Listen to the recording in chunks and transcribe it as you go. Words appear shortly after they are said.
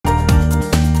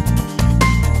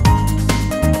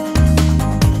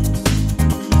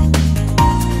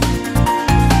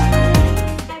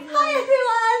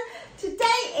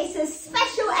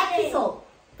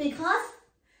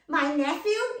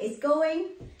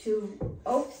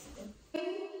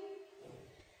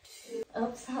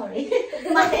Sorry.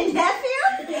 My nephew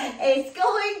is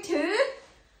going to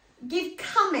give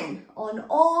comment on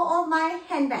all of my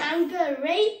handbags. I'm gonna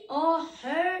rate all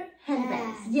her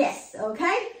handbags. Yes,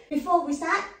 okay? Before we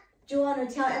start, do you want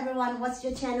to tell everyone what's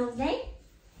your channel's name?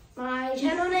 My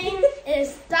channel name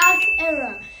is Dark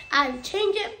Era. I've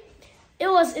changed it. It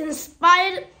was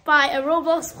inspired by a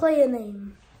Roblox player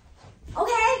name.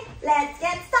 Okay, let's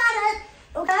get started.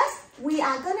 Okay, we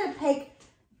are gonna pick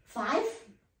 5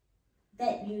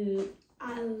 that you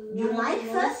like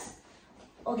first.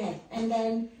 Okay, and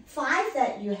then 5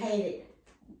 that you hated.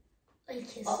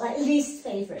 Like least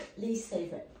favorite. He's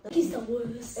the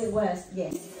worst. The worst,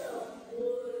 yes.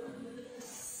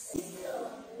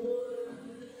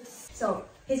 So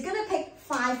he's gonna pick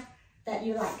 5 that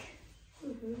you like.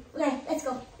 Okay, let's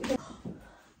go.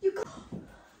 You go.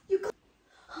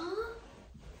 Huh?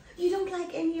 You don't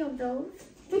like any of those?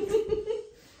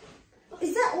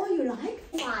 Is that all you like?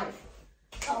 5.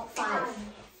 Oh, 5.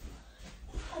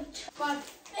 My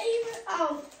favorite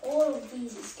out of all of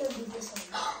these is gonna be this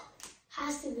one.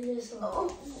 Has to be this one. Oh,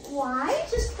 why?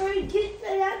 Just very good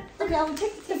for that. Okay, I'll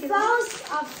take the flowers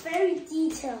are very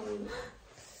detailed.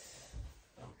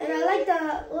 And I like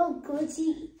the little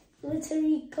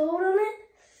glittery gold on it.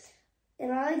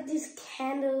 And I like this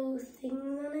candle thing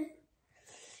on it.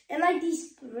 And I like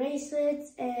these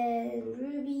bracelets and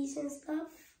rubies and stuff.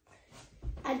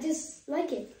 I just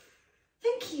like it.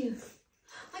 Thank you.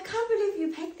 I can't believe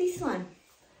you picked this one.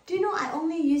 Do you know I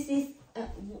only use this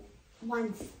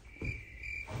once?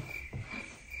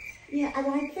 Yeah, I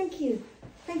like. Thank you.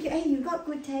 Thank you. Hey, you got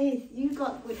good taste.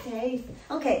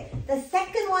 Okay, the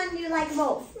second one you like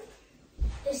most.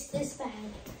 This bag.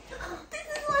 This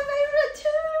is my favorite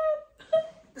too.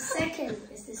 The second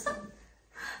is this one.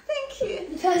 Thank you.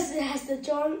 Because it has the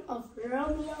drawing of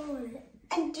Romeo on it.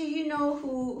 And do you know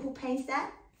who paints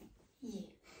that? Yeah.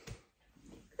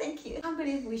 Thank you. I can't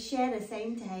believe we share the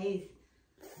same taste.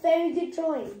 Very good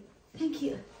drawing. Thank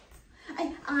you.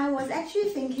 I was actually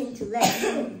thinking to let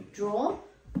you draw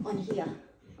on here,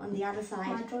 on the other side.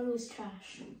 My drawing was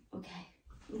trash. Okay.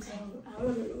 So I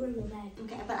want to ruin the bag.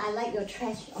 Okay, but I like your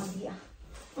trash on here.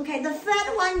 Okay, the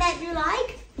third one that you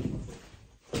like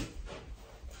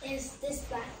is this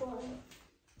black one.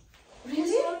 Really?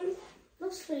 This one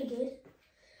looks pretty good.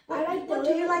 What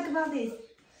do you like about this?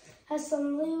 Has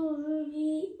some little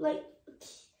ruby, like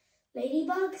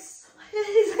ladybugs.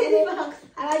 Ladybugs.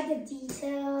 I like the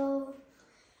detail.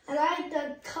 And I like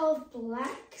the color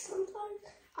black sometimes.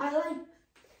 I like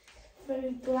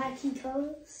very blacky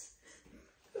colors.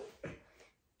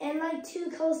 And like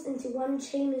 2 colors into one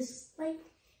chain is like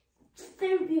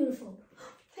very beautiful.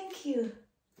 Thank you.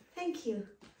 Thank you.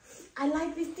 I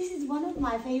like this. This is one of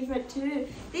my favorite too.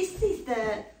 This is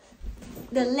the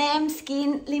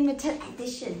lambskin limited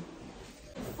edition.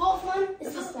 The 4th one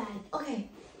is this bag. Okay.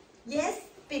 Yes,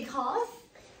 because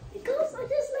I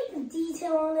just like the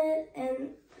detail on it,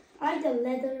 and I like the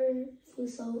leather. It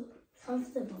feels so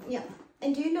comfortable. Yeah.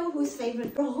 And do you know whose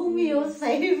favorite? Romeo's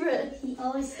favorite. He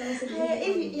always does it.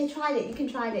 If you tried it, you can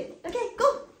try it. Okay,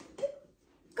 go.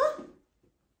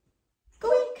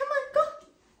 Go in, come on, go.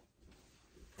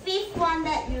 5th one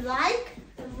that you like?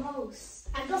 The most.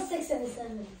 I got 6 and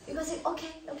 7. You got 6,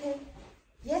 okay.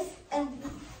 Yes, and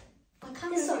I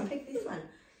can't really pick this one.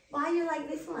 Why you like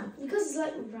this one? Because it's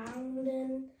like round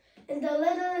and the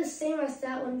leather is same as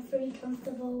that one, very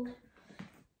comfortable.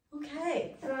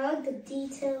 Okay. And I like the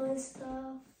detail and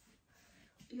stuff.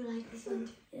 You like this one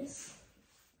too? Yes.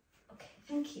 Okay,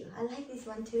 thank you. I like this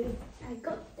one too. I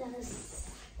got this.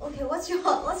 Okay, what's your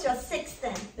 6th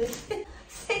then?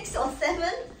 6 or 7?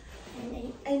 And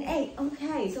 8. And 8.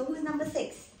 Okay, so who's number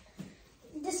 6?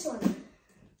 This one.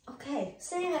 Okay.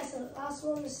 Same as the last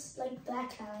one, is like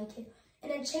black. I like it.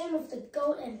 And a chain with the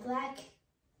gold and black.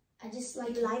 I just like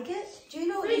it. You like it? Do you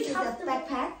know Pretty this is a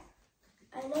backpack?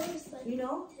 I know it's like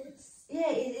this.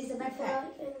 Yeah, it is a backpack.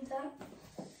 And that.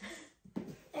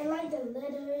 And like the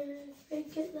leather, very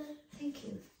good leather. Thank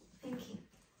you.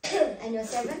 And your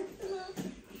 7?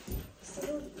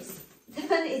 So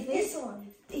 7 is this one.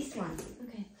 This one.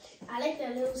 Okay. I like the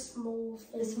little small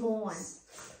things. The small one.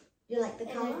 You like the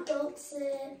color? And the gold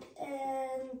tip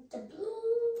and the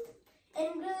blue and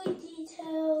really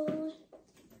detailed.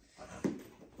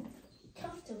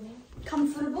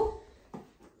 Comfortable?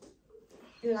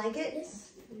 You like it?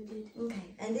 Yes, we did. Okay.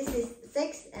 And this is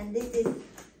 6 and this is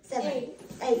 7. 8.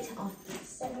 8. Oh.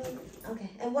 7. Okay.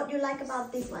 And what do you like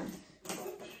about this one?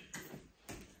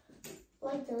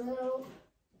 Like the little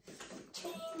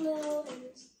chain little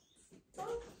stuff.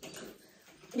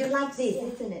 You like this,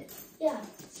 isn't it? Yeah,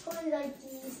 it's probably like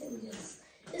these and this.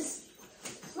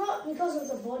 because of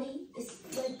the body, it's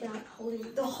like that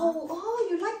holding the whole. Oh,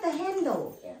 you like the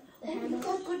handle? Yeah. You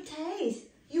got good taste.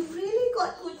 You really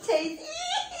got good taste.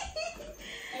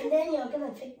 And then you're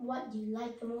gonna pick what you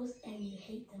like the most and you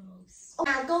hate the most.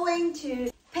 We are going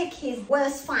to pick his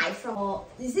worst 5 from.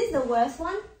 Is this the worst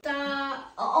one? The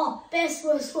best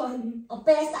worst one. Or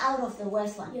best out of the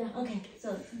worst one. Yeah. Okay.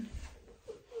 So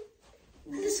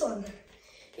this one,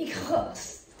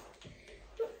 because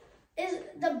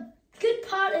the good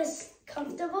part is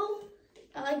comfortable.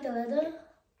 I like the leather.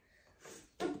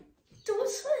 The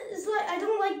worst one is like I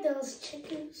don't like those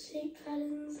checker shape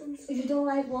patterns and stuff. You don't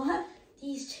like what?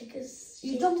 These checkers.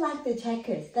 You don't like the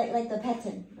checkers, like the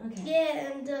pattern. Okay. Yeah,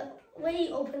 and the way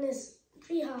you open is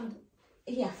pretty hard.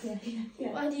 Yeah.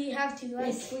 Why do you have to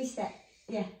like squeeze that?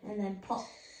 Yeah, and then pop.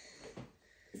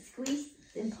 Squeeze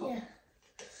and pop. Yeah.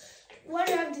 Why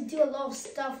do you have to do a lot of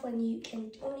stuff when you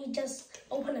can only just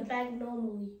open a bag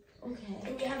normally? Okay.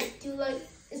 And you have to do like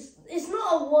it's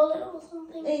not a wallet or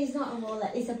something. It's not a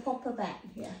wallet. It's a proper bag.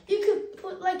 Yeah. You could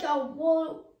put like a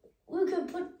wallet. We could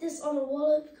put this on a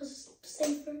wallet because it's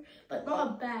safer, but not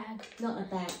a bag. Not a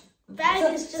bag.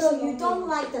 Bag is just. So you don't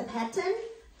like the pattern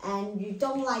and you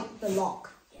don't like the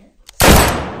lock. Yeah.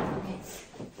 Okay.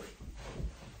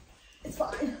 It's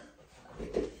fine.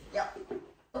 Yep.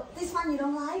 But this one you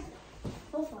don't like?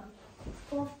 Both one.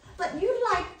 But you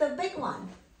like the big one.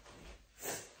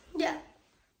 Yeah.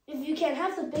 If you can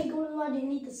have the big one, why do you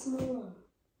need the small one?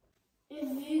 If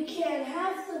you can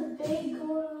have the big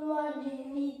one, why do you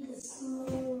need the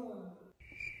small one?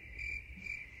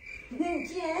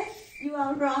 Yes, you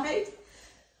are right.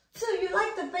 So you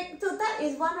like the big, so that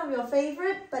is one of your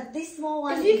favorite, but this small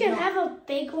one if you can have a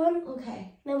big one,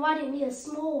 okay, then why do you need a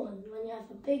small one when you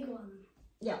have a big one?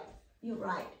 Yeah, you're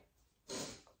right.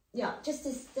 Yeah, just to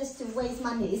waste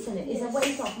money, isn't it? It's a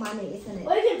waste of money, isn't it?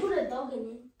 Or you can put a dog in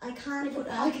it. I can't put a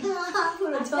a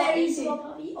dog very in small it.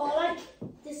 puppy, or like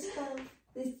this kind of.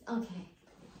 This, okay.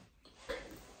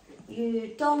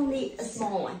 You don't need a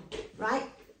small one, right?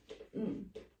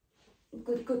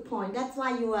 Good point. That's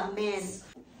why you are a man.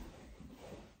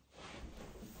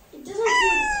 It doesn't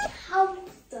feel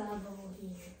comfortable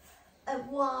here.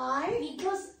 Why?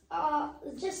 Because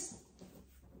it just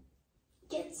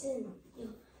gets in.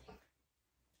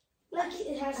 Like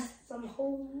it has some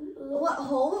hole. What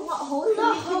hole? What hole?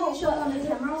 Not Can you show on the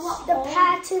camera? What the hole?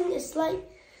 pattern is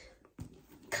like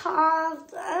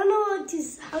carved. I don't know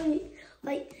how you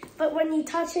like, but when you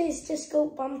touch it, it's just go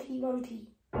bumpy. It's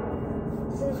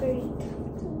not very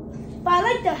comfortable. But I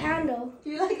like the handle.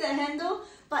 You like the handle,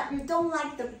 but you don't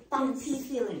like the bumpy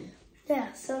feeling.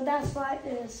 Yeah, so that's why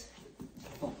it is.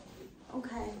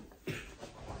 Okay.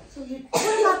 So you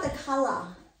what about the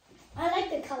color? I like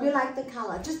the color. You like the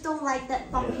color, just don't like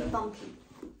that bumpy.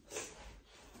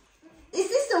 Is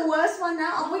this the worst one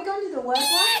now? Are we going to the worst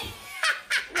one?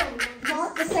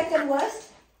 What? The second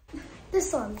worst?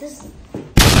 This one.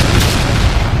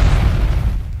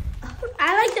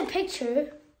 I like the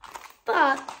picture,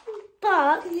 but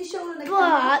Can you show it again?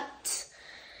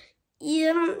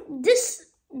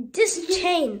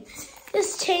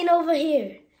 This chain over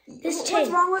here. This chain.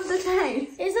 What's wrong with the chain?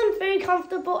 Isn't very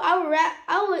comfortable. I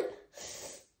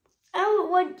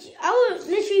would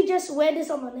literally just wear this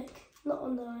on my neck, not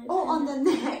on the. Oh, on the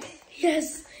neck.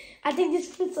 Yes, I think this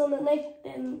fits on the neck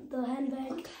and the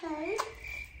handbag. Okay.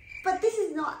 But this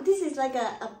is not. This is like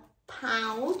a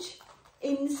pouch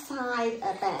inside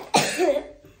a bag.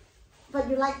 But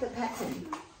you like the pattern.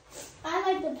 I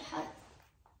like the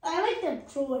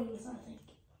drawings. I think.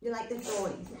 You like the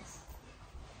drawings, yes.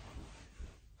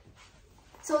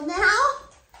 So now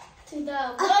to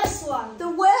the worst one. The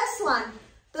worst one.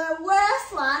 The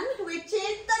worst one, which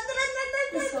is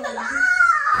this one.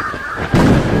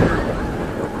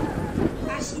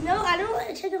 Actually, no, I don't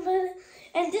like a checker pattern.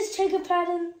 And this checker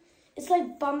pattern, it's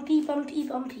like bumpy. I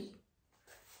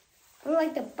don't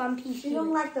like the bumpy feeling. You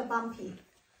don't like the bumpy.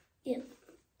 Yeah.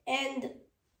 And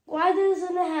why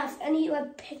doesn't it have any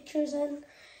like pictures in?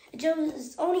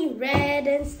 It's only red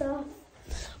and stuff.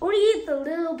 Only the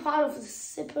little part of the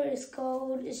zipper is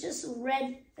gold. It's just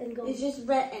red and gold. It's just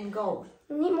red and gold.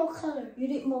 You need more color. You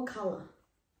need more color.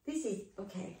 This is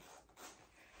okay.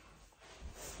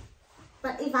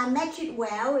 But if I match it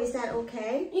well, is that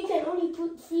okay? You can only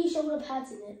put 3 shoulder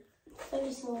pads in it.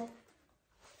 Very small.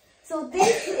 So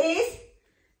this is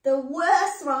the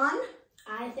worst one,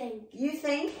 I think. you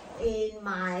think, in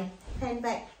my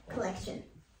handbag collection.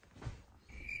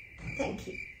 Thank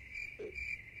you.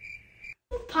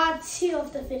 Part 2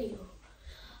 of the video.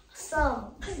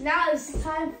 So now it's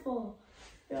time for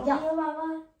Romeo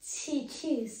Mama to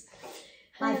choose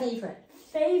My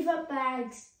favorite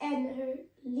bags and her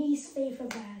least favorite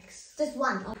bags. Just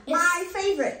one. My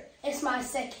favorite. It's my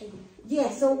second. Yeah,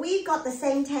 so we got the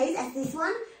same taste as this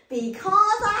one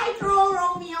because I draw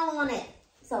Romeo on it.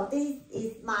 So this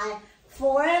is my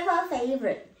forever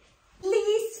favorite.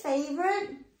 Least favorite?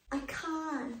 I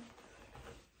can't.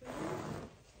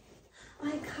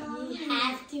 You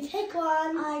have to pick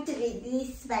one. I have to be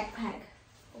this backpack.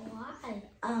 Why?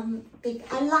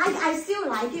 I still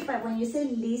like it, but when you say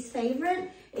least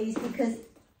favorite, it is because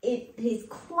it is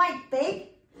quite big,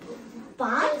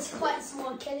 but it's quite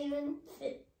small. Can't even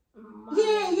fit.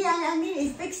 Yeah. I mean,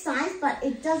 it's big size, but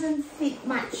it doesn't fit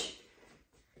much.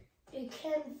 It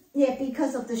can. Yeah,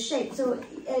 because of the shape. So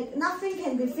nothing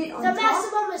can be fit on top. top. The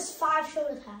maximum is 5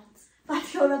 shoulder pads. 5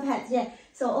 shoulder pads, yeah.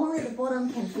 So only the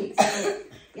bottom can fit. So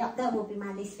yeah, that will be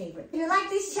my least favorite. If you like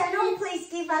this channel, please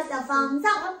give us a thumbs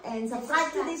up and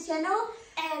subscribe to this channel.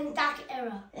 And Dark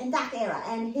Era.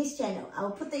 And his channel.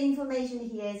 I'll put the information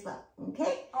here as well.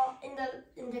 Okay? In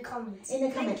the comments. In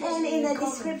the comments. And in the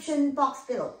description box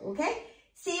below. Okay?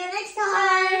 See you next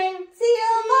time. See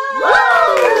you.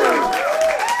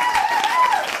 Bye.